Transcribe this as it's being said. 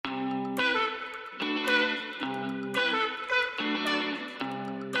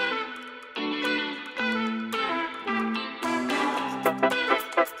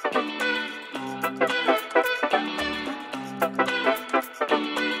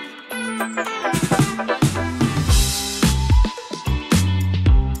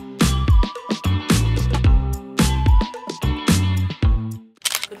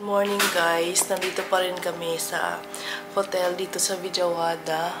nandito pa rin kami sa hotel dito sa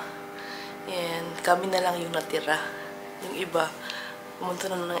Vijayawada. And kami na lang yung natira. Yung iba, pumunta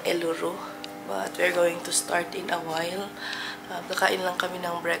na ng Eluru. But we're going to start in a while. Kakain lang kami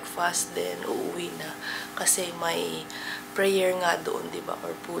ng breakfast, then uuwi na. Kasi may prayer nga doon, diba?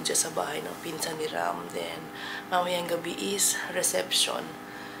 Or puja sa bahay ng pinsan ni Ram. Then, mamayang gabi is reception.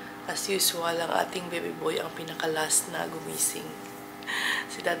 As usual, ang ating baby boy ang pinaka-last na gumising.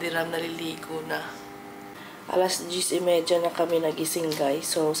 Si Daddy Ram naliligo na. Alas 10:30 na kami nagising, guys.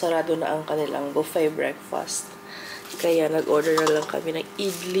 So, sarado na ang kanilang buffet breakfast. Kaya nag-order na lang kami ng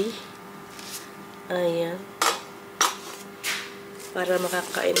idli. Ayan. Para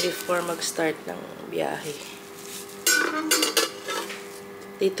makakain before mag-start ng biyahe.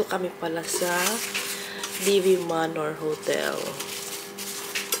 Dito kami pala sa DV Manor Hotel.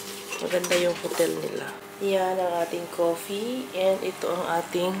 Maganda yung hotel nila. Yan ang ating coffee. And ito ang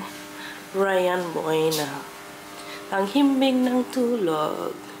ating Ryan boy na ang himbing ng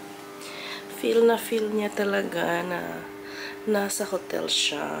tulog. Feel na feel niya talaga na nasa hotel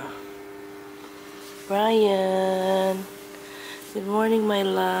siya. Ryan! Good morning, my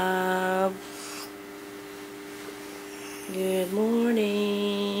love. Good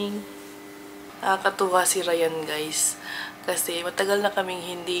morning. Nakakatuwa si Ryan, guys. Kasi matagal na kaming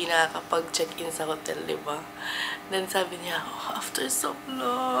hindi nakakapag-check-in sa hotel, diba? Then sabi niya, oh, after so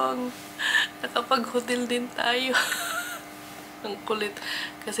long, nakapag-hotel din tayo. Ang kulit.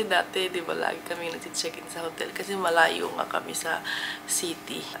 Kasi dati, diba, lagi kami nag-check-in sa hotel. Kasi malayo nga kami sa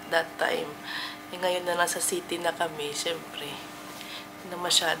city at that time. E ngayon na nasa city na kami, syempre, na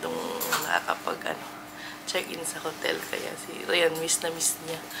masyadong nakakapag check-in sa hotel. Kaya si Ryan miss na miss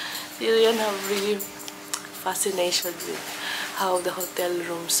niya. Si Ryan have really fascination with how the hotel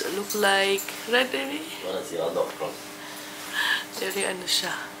rooms look like. Right, Amy? Very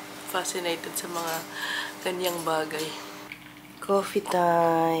siya, fascinated sa mga ganyang bagay. Coffee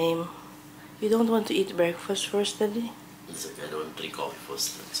time. You don't want to eat breakfast first, Daddy? It's okay, I don't drink coffee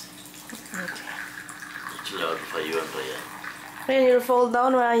first. Okay. Actually, I ordered for you and Ryan. Ryan, you'll fall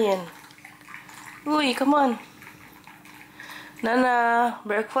down, Ryan. Uy, come on. Nana,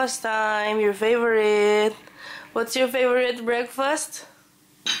 breakfast time. Your favorite. What's your favorite breakfast?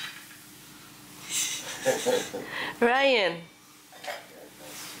 Ryan.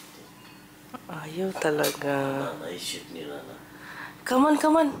 Ayaw talaga. Come on,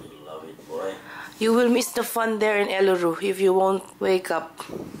 come on. You love it, boy. You will miss the fun there in Eluru if you won't wake up.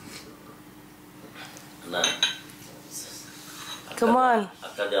 Nah. Come on.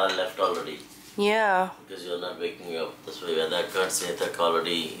 They all left already. Yeah. Because you're not waking me up. That's why I can't say that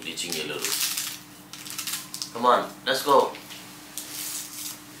already reaching Eluru. Come on, let's go.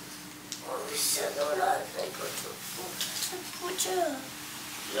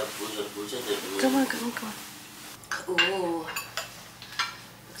 Yeah, puja, they do. Come on, come on, come on. Oh.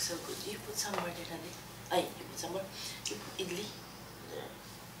 Looks so good. You put some more there, Daddy. Ay, you put some more. You put idli. Yeah.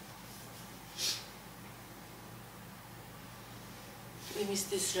 We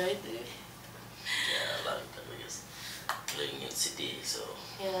miss this, right? Yeah, I like that because playing in city, so.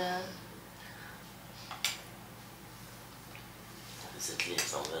 Yeah. Recently,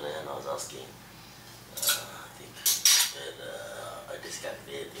 somewhere I was asking, I think that I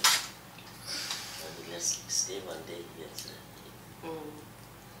disconnected it. And let's stay one day here.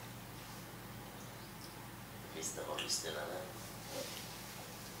 Miss the whole still,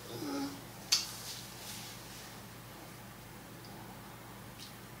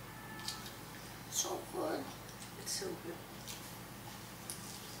 So good. It's so good.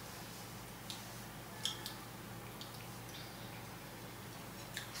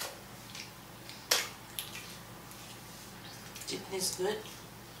 Chitney's good.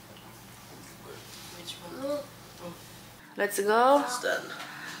 Which one? Let's go. It's done.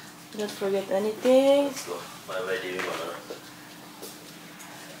 Don't forget anything. Let's go. Bye-bye, Devi Mother.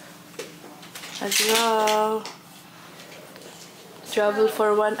 Let's go. Travel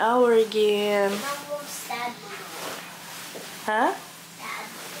for 1 hour again. Huh?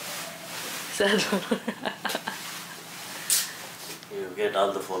 Sad. You get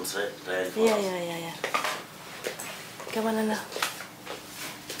all the phones, right? Yeah. Come on, Nana.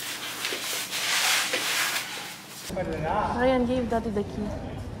 Ryan, give Daddy the key.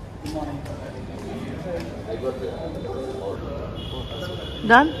 I got the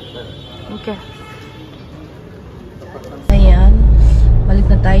Done? Okay. Ayan. Balik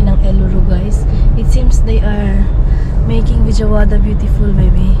na tayo ng Eluru, guys. It seems they are making Vijayawada beautiful,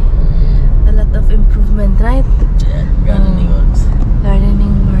 baby. A lot of improvement, right? Yeah, gardening works.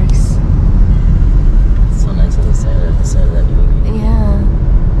 Gardening works. So nice on the side of the gardening. Yeah.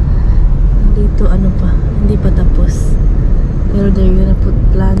 dito ano pa, hindi pa tapos. Pero they're gonna put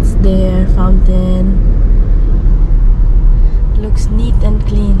plants there, fountain. Looks neat and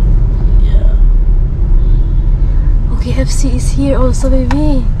clean. Yeah. Oh, KFC is here also,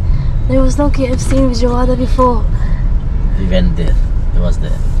 baby. There was no KFC in Vijayawada before. We went there. It was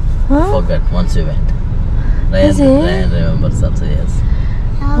there. Huh? Forgot once we went. Is it? Ryan remembers also, yes.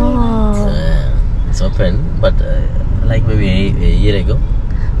 Oh, It's open, but like maybe a year ago.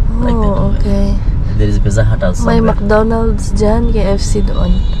 Like that. oh okay. There is Pizza Hut also. May somewhere. McDonald's dyan, KFC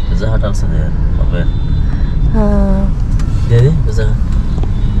doon. Pizza Hut also there. Where? There? Pizza Hut.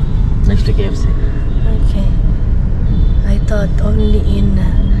 Next to KFC. Okay. I thought only in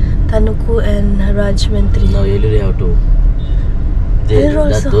Tanuku and Rajahmundry. No, you really have to.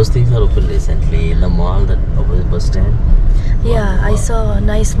 Those things are open recently in the mall, that opposite bus stand. Yeah, I saw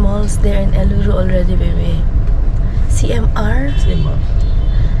nice malls there in Eluru already, baby. CMR. Same mall.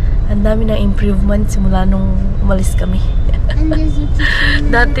 Ang dami ng improvement simula nung umalis kami.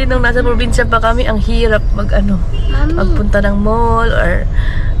 Dati nung nasa probinsya pa kami, ang hirap magpunta ng mall or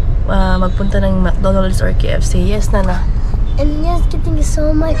magpunta ng McDonald's or KFC. Yes, Nana? And just getting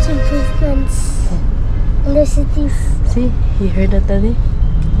so much improvements in the cities. See? You heard that, Daddy?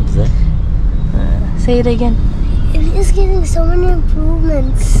 What's that? Say it again. It's just getting so many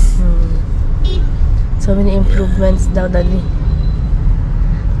improvements. So many improvements daw, Daddy.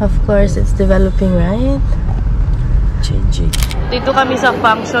 Of course, it's developing, right? Changing. Dito kami sa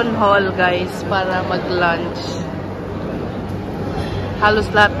function hall, guys, para mag-lunch.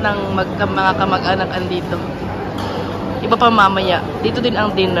 Halos lahat ng mga kamag-anak andito. Iba pa mamaya. Dito din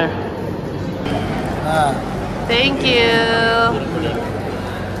ang dinner. Thank you.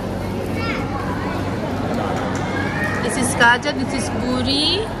 This is kaja, this is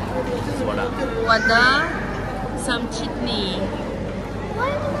puri, wada, some chutney.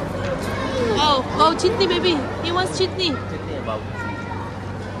 Oh, chutney, baby. He wants chutney.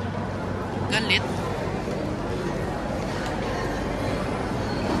 Galit.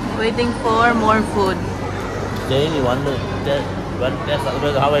 Waiting for more food. Daily one test,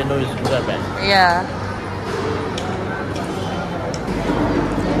 otherwise how I know it's good or bad. Yeah.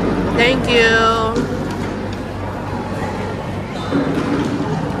 Thank you.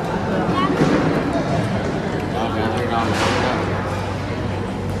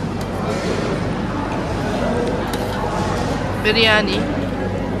 Biryani.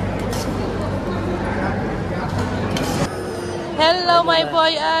 Hello, my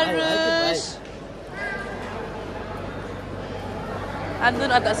boy Arush.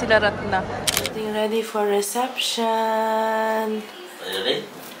 Andun ata sila Ratna. Getting ready for reception. Are you ready?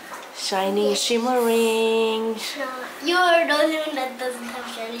 Shining, shimmering. You're the only one that doesn't have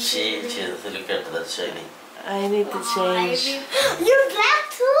shiny. She look at that shiny. I need to change. You're black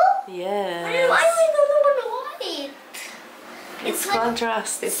too? Yes. Why am I the only one white? It's like-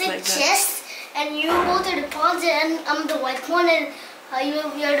 contrast. It's like that. chest, and you both are the pawns, and I'm the white pawn, and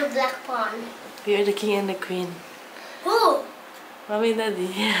you're the black pawn. You're the king and the queen. Who? Mommy, daddy.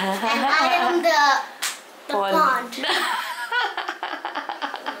 And I am the pawn.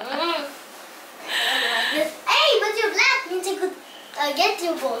 Hey, but you're black means I could get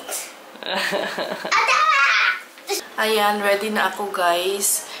you both. Ayan, ready na ako,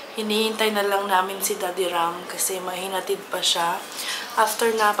 guys. Hinihintay na lang namin si Daddy Ram kasi mahinatid pa siya. After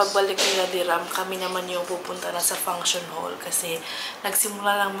na pagbalik ni Daddy Ram, kami naman yung pupunta na sa function hall kasi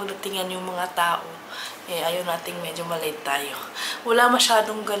nagsimula lang magdatingan yung mga tao. Ayaw nating medyo malate tayo. Wala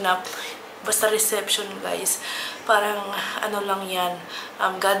masyadong ganap. Basta reception, guys. Parang ano lang yan,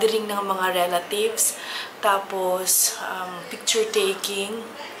 gathering ng mga relatives. Tapos, picture taking.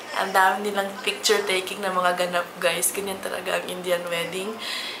 Ang dami nilang picture taking na mga ganap, guys. Ganyan talaga ang Indian wedding.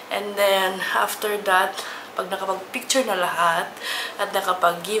 And then, after that, pag nakapag-picture na lahat at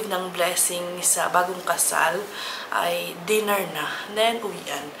nakapag-give ng blessing sa bagong kasal, ay dinner na. Then,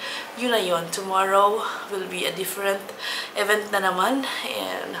 uwian. Yun na yun. Tomorrow will be a different event na naman.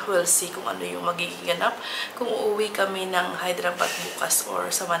 And we'll see kung ano yung magiging ganap. Kung uuwi kami ng Hyderabad bukas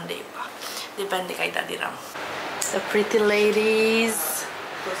or sa Monday pa. Depende kay Daddy Ram. The pretty ladies.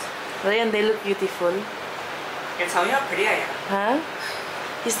 Ryan, they look beautiful. You're telling me how pretty I am. Huh?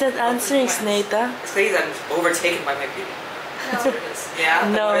 He's not answering, Sneta. It's because I'm overtaken by my beauty. That's what it is. Yeah?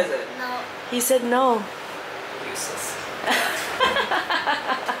 Then No. what is it? No. He said no. Useless.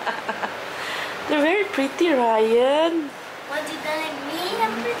 You're very pretty, Ryan. What you telling me?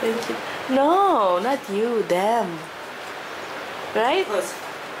 I'm pretty. Thank you. No, not you. Them. Right? Close.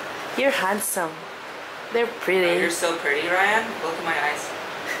 You're handsome. They're Oh, pretty. you're so pretty, Ryan. Look at my eyes.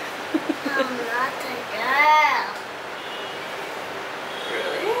 I'm not a girl.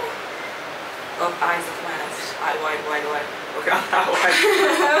 Really? eyes of plants. Eye wide, wide, wide. Okay, not wide.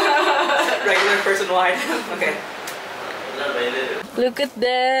 Regular person wide. Okay. Look at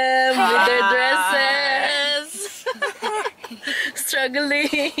them with their dresses.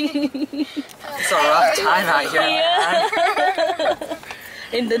 Struggling. It's a rough time out here, man.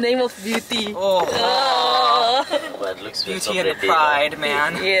 In the name of beauty. Oh. But it looks Beauty so and pretty, pride,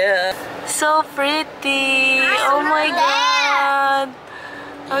 man. Yeah. So pretty. Oh my God.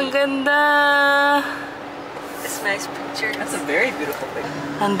 Ang ganda. It's a nice picture. That's a very beautiful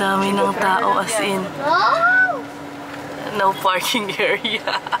picture. Ang dami ng tao as in. Oh! No parking area.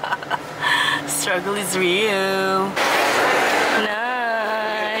 Struggle is real.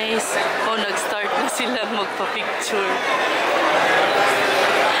 Nice. Oh, nag-start na silang magpa-picture.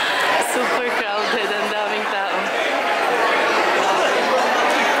 Super crowded. Ang daming tao.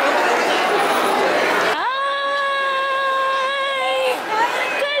 Hi!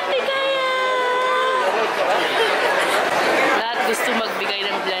 Kartikaya! Lahat gusto magbigay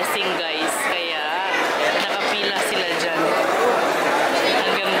ng blessing, guys. Kaya nakapila sila dyan.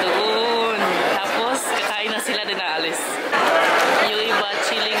 Hanggang doon. Tapos, kakain na sila din naalis. Yung iba,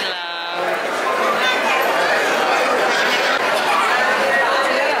 chilling lang.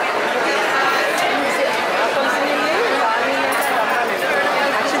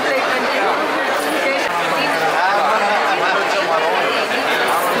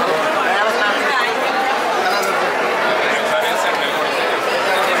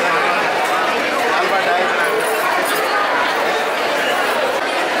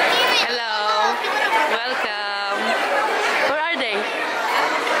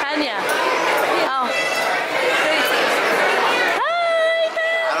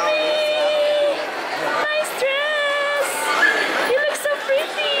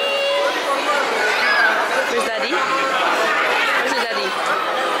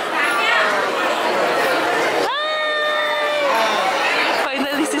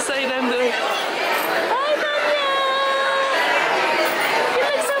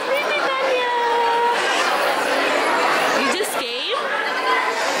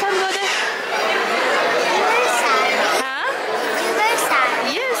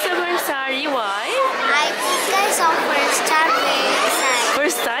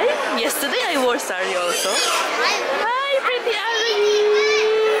 Sorry also. Hi, pretty Ali.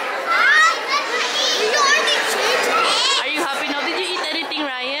 Are you happy now? Did you eat anything,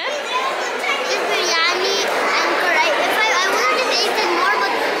 Ryan? Biryani and curry. If I wanted to taste it more,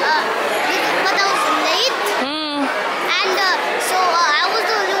 but I was late. And so I was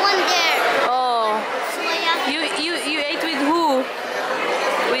the only one there. Oh. So yeah. You ate with who?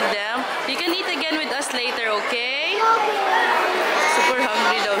 With them? You can eat again with us later, okay? Super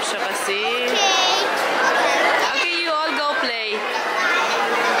hungry daw siya kasi. Okay, you all go play.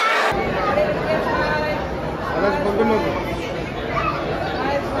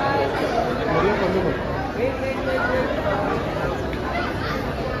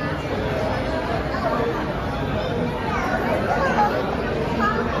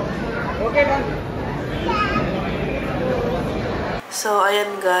 So,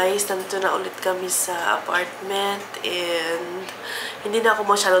 ayan guys, nandito na ulit kami sa apartment and hindi na ako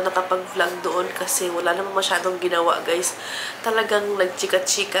masyadong nakapag-vlog doon kasi wala naman masyadong ginawa guys. Talagang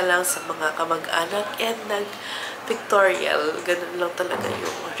nagchika-chika lang sa mga kamag-anak and nag-pictorial. Ganun lang talaga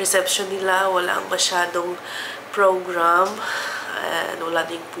yung reception nila. Walang masyadong program and wala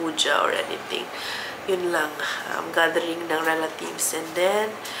ding puja or anything. Yun lang, gathering ng relatives and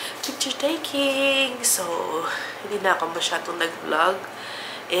then picture taking. So, hindi na ako masyadong nag-vlog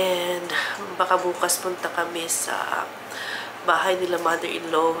and baka bukas punta kami sa bahay nila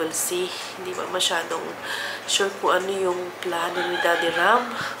mother-in-law. We'll see. Hindi ba masyadong sure kung ano yung plano ni Daddy Ram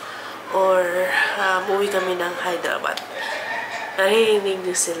or umuwi kami ng Hyderabad. Narinig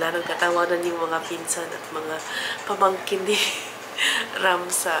niyo sila, nagkatawanan yung mga pinsan at mga pamangkin ni Ram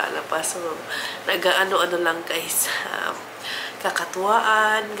sa labas. So, nag-ano-ano lang guys.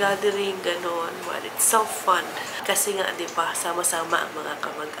 Kakatuwaan, gathering, ganon. But it's so fun. Kasi nga, di ba, sama-sama ang mga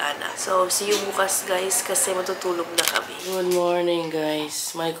kamag-anak. So, see you bukas guys kasi matutulog na kami. Good morning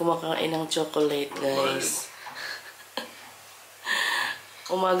guys. May kumakain ng chocolate guys.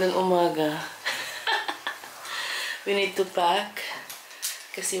 Umagang-umaga. We need to pack.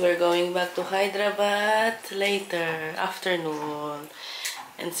 Kasi we're going back to Hyderabad later, afternoon.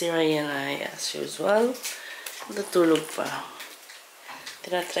 And si Ryan ay, as usual, natutulog pa.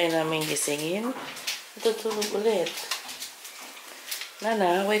 Tinatry namin gisingin. Natutulog ulit.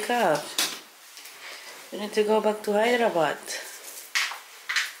 Nana, wake up. We need to go back to Hyderabad.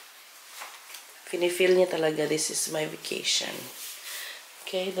 Feel niya talaga, this is my vacation.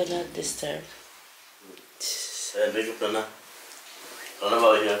 Okay, do not disturb. Make up na. Ano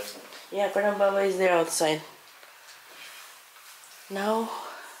ba yun? Yeah, parang Baba is there outside. Now,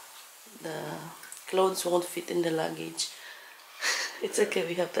 the clothes won't fit in the luggage. It's okay,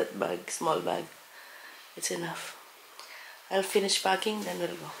 we have that bag, small bag. It's enough. I'll finish packing, then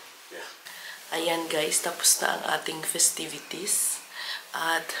we'll go. Yeah. Ayan guys, tapos na ang ating festivities.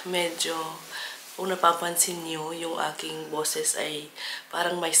 At medyo, kung napapansin nyo, yung aking boses ay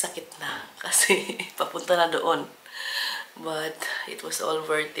parang may sakit na. Kasi papunta na doon. But it was all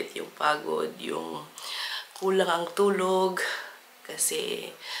worth it. Yung pagod, yung kulang ang tulog.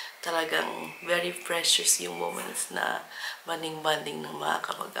 Kasi talagang very precious yung moments na banding-banding ng mga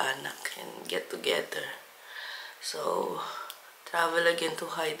kamag-anak and get together. So, travel again to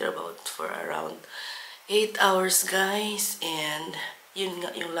Hyderabad for around 8 hours guys. And yun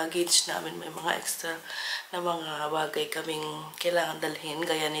nga, yung luggage namin, may mga extra na mga bagay kaming kailangan dalhin.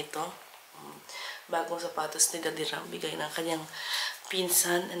 Gaya nito, bagong sapatos ni Daddy Ram, bigay ng kanyang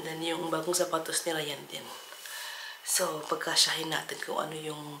pinsan. And then yung bagong sapatos ni Ryan din. So, pagkasyahin natin kung ano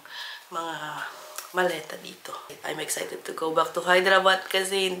yung mga maleta dito. I'm excited to go back to Hyderabad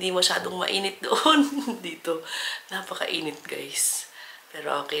kasi hindi masyadong mainit doon. Dito, napakainit guys.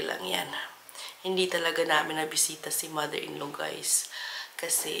 Pero okay lang yan. Hindi talaga namin nabisita si mother-in-law guys.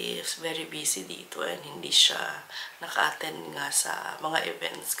 Kasi very busy dito and hindi siya naka-attend nga sa mga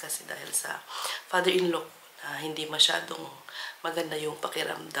events kasi dahil sa father-in-law na hindi masyadong maganda yung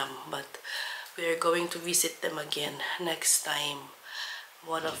pakiramdam. But we're going to visit them again next time.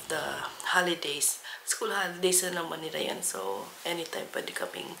 One of the holidays. School holidays na naman nila yan. So, anytime pwede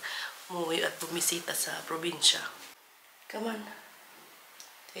kaming umuwi at bumisita sa probinsya. Come on.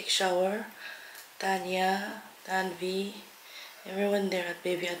 Take shower. Tanya, Tanvi, everyone there at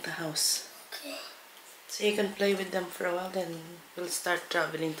baby at the house. Okay. So you can play with them for a while, then we'll start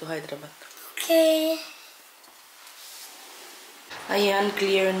traveling to Hyderabad. Okay. Ayan,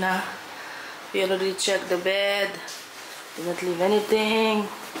 clear na. We already checked the bed. Did not leave anything.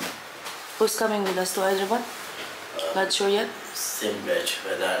 Who's coming with us to Hyderabad? Not sure yet? Same batch,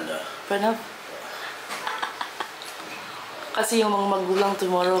 Vedanta. Pranav? Kasi yung mga magulang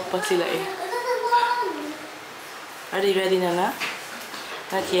tomorrow pa sila eh. Are they ready na na?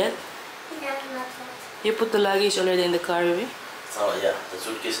 Not yet? You put the luggage already in the car, baby? So yeah, the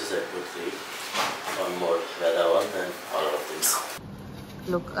suitcases I put 3. One more, the other one, and all of things.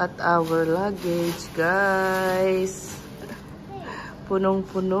 Look at our luggage, guys.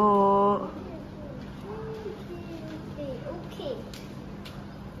 Punong-puno. Okay.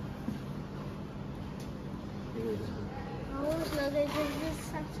 How much luggage is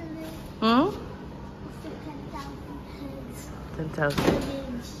this actually? Hmm? It's 10,000 10,000.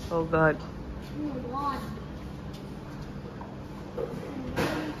 heads. Luggage. Oh God. One.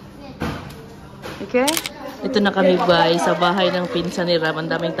 Okay? Ito na kami guys sa bahay ng pinsan ni Ram. Ang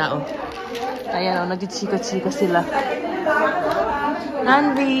daming tao. Ayan o, nagchichika-chika sila.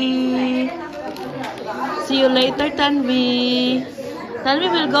 Tanvi! See you later, Tanvi! Tanvi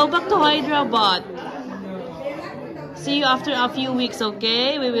will go back to Hyderabad. See you after a few weeks,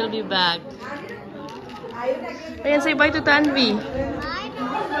 okay? We will be back. Ayan, say bye to Tanvi.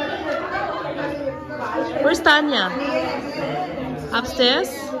 Where's Tanya?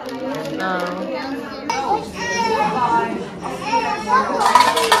 Upstairs? No.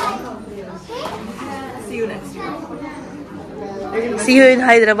 See you next year. See you in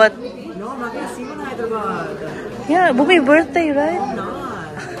Hyderabad. No, I'm not gonna see you in Hyderabad. Yeah, Bumi birthday, right? I'm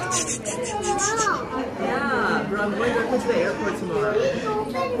not. Yeah, bro, I'm going back to the airport tomorrow.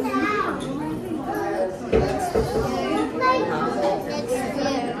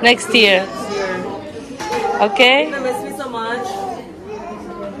 Next year. Okay? You're gonna miss me so much.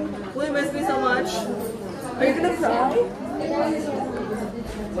 Will you miss me so much? Are you gonna cry?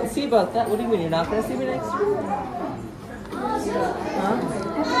 Let's see about that. What do you mean? You're not gonna see me next year? Huh?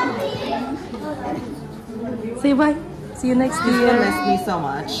 Say bye. See you next He's gonna year. miss me so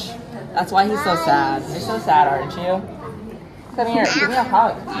much. That's why he's so sad. You're so sad, aren't you? Come here. Give me a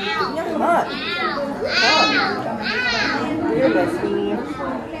hug. Give me a hug. Hug. You're gonna miss me.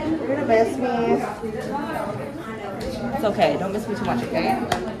 You're gonna miss me. It's okay. Don't miss me too much, okay?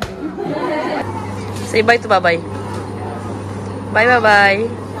 Say bye to Babay. Bye, bye.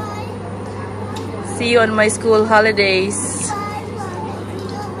 See you on my school holidays.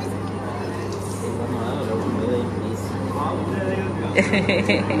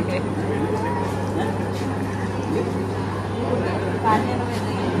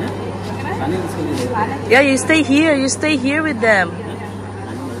 Yeah, you stay here. You stay here with them.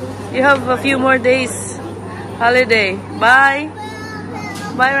 You have a few more days holiday. Bye.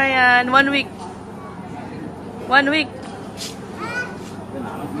 Bye, Ryan. 1 week. 1 week.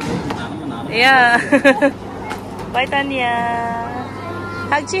 Yeah. Bye, Tanya.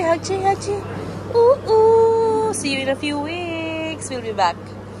 Huggy, huggy, huggy. Ooh, ooh. See you in a few weeks. We'll be back.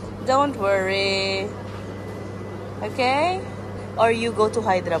 Don't worry. Okay? Or you go to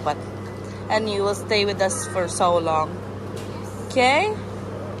Hyderabad. And you will stay with us for so long. Okay?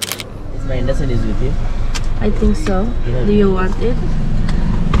 Is my Anderson is with you? I think so. Do you want it?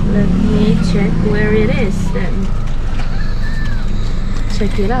 Let me check where it is then.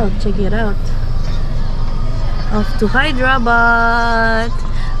 Check it out, check it out. Off to Hyderabad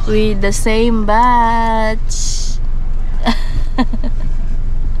with the same batch.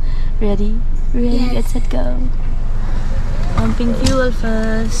 Ready? Ready, get set, go. Pumping fuel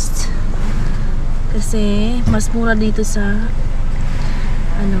first. Kasi mas mura dito sa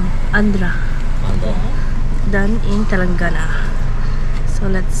Andhra than in Telangana. So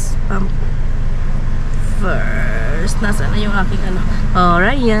let's pump first. Nasaan na yung aking Oh,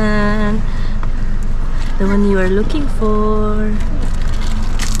 Ryan. The one you are looking for.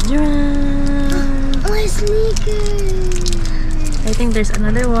 My sneakers. I think there's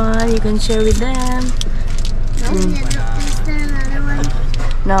another one you can share with them. Is there another one?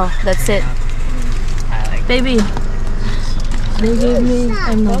 No, that's it. Baby, they gave me,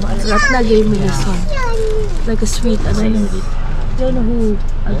 Ratna gave me this one. Like a sweet, I don't know who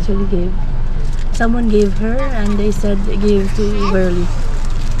actually gave. Someone gave her and they said they gave to Burley.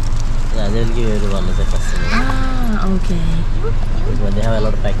 Yeah, they'll give everyone as a customer. Ah, okay. But they have a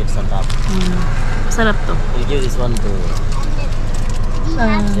lot of packets on top. Sarap to. We'll give this one to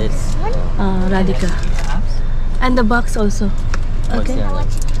Radhika. And the box also. Okay.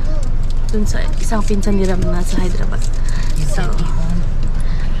 Dun sa isang pinsan ni Ram na sa Hyderabad. So,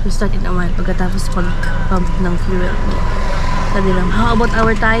 we'll start in a while pagkatapos pag-pump ng fuel sa Ram. How about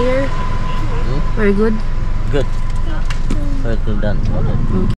our tire? Very good? Good. Everything done.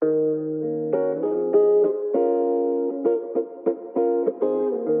 Okay.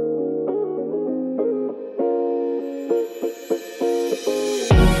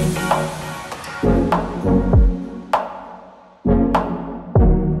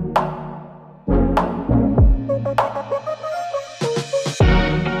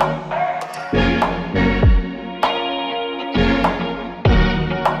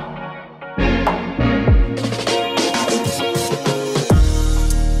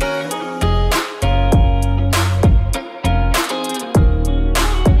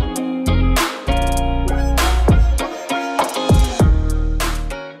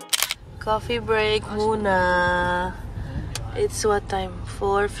 Coffee break muna. It's what time?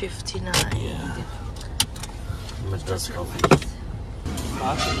 4:59. Madras coffee.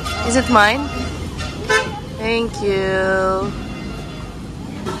 Is it mine? Thank you.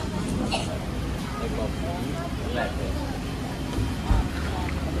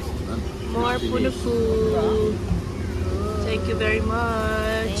 More punufu. Thank you very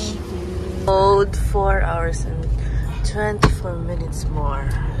much. Hold 4 hours and 24 minutes more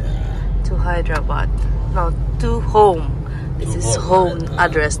to Hyderabad. No, to home. This is home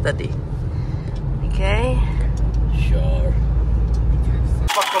address study. Okay? Sure.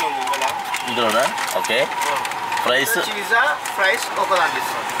 Okay. Price? Cheese, fries,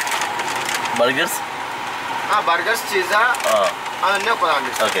 Burgers? burgers, cheese,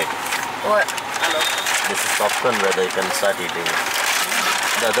 Okay. What? This is popcorn whether you can start eating.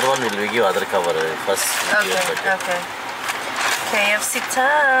 The other one will give other cover first. Okay. KFC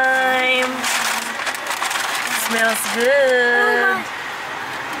time. Smells good.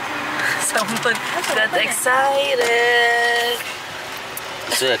 Someone got excited.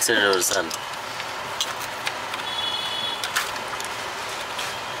 So excited over son.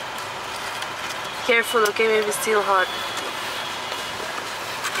 Careful, okay? Maybe it's still hot.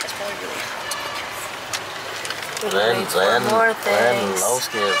 Ryan loves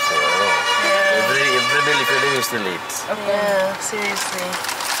KFC. Yeah. Every day feeling you still eat. Yeah, seriously.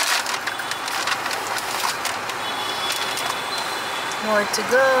 More to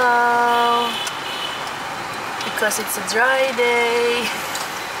go. Because it's a dry day.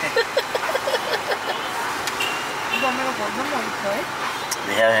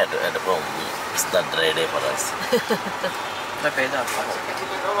 We have had at home. It's not dry day for us.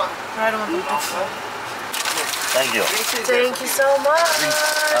 I don't want to. Thank you. Thank you so much.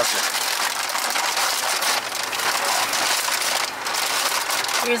 Okay.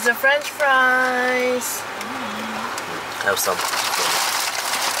 Here's the French fries. Have some.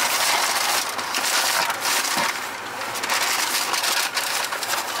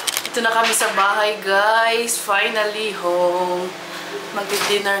 Ito na kami sa bahay, guys. Finally home.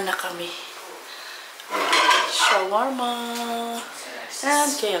 Mag-dinner na kami. shawarma,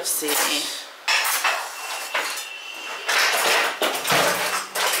 and KFC.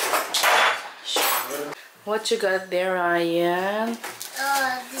 What you got there, Ryan?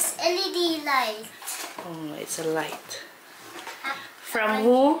 This LED light. Oh, it's a light. From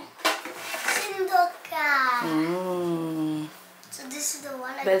who? Sindoka. Mm. So this is the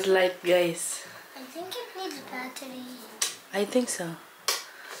one Bed light, guys. I think it needs battery. I think so.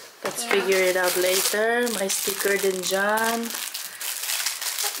 Let's figure it out later. My sticker din dyan.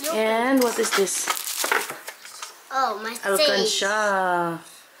 And what is this? Oh, my safe. Alcansha.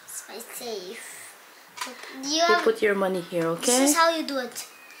 It's my safe. You put your money here, okay? This is how you do it.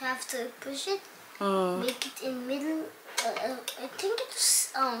 You have to push it, Mm. make it in middle. I think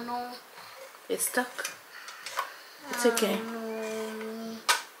it's, oh no. It's stuck. It's okay.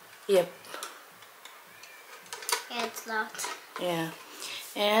 Yep. Yeah, it's locked. Yeah.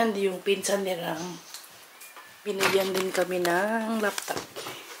 And yung pinsan ni Ram, binigyan din kami ng laptop.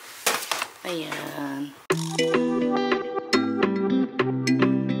 Ayan.